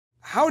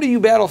how do you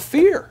battle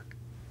fear?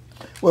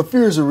 Well,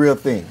 fear is a real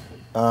thing.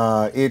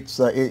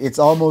 It's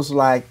almost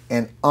like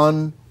an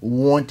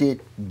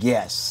unwanted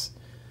guest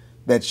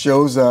that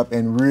shows up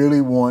and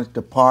really wants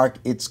to park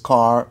its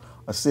car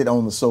or sit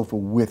on the sofa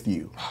with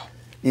you.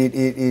 And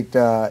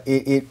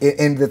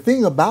the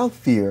thing about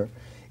fear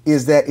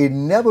is that it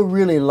never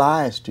really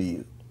lies to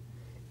you.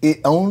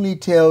 It only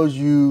tells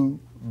you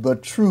the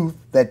truth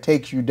that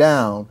takes you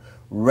down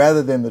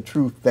rather than the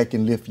truth that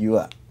can lift you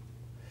up.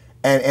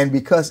 And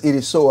because it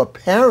is so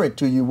apparent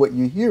to you what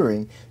you're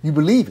hearing, you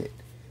believe it.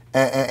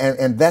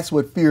 And that's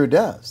what fear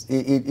does.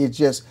 It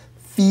just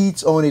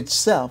feeds on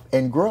itself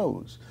and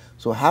grows.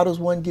 So how does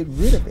one get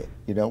rid of it?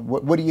 You know,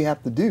 what do you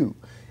have to do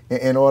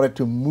in order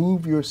to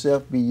move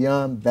yourself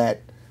beyond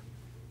that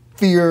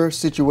fear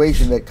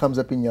situation that comes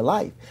up in your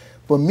life?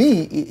 For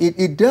me,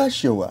 it does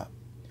show up.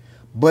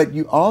 But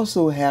you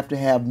also have to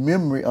have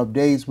memory of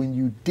days when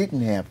you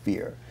didn't have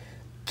fear,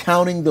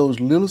 counting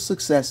those little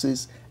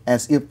successes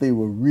as if they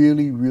were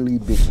really, really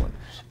big ones.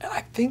 And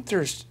I think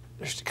there's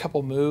a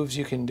couple moves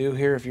you can do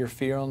here if you're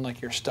feeling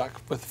like you're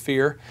stuck with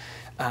fear.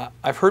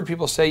 I've heard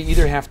people say you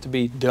either have to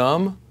be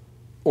dumb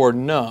or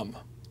numb.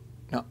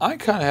 Now, I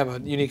kind of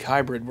have a unique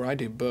hybrid where I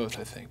do both,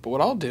 I think. But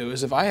what I'll do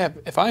is if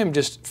I am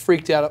just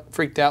freaked out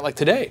like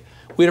today,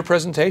 we had a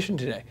presentation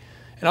today,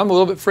 and I'm a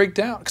little bit freaked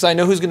out because I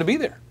know who's going to be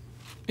there.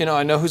 You know,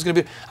 I know who's going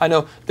to be.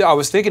 I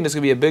was thinking there's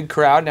going to be a big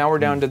crowd. Now we're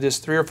down to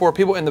just 3 or 4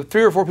 people, and the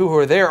 3 or 4 people who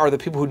are there are the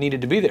people who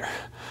needed to be there.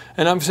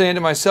 And I'm saying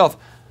to myself,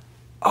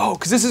 oh,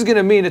 because this is going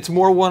to mean it's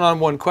more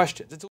one-on-one questions.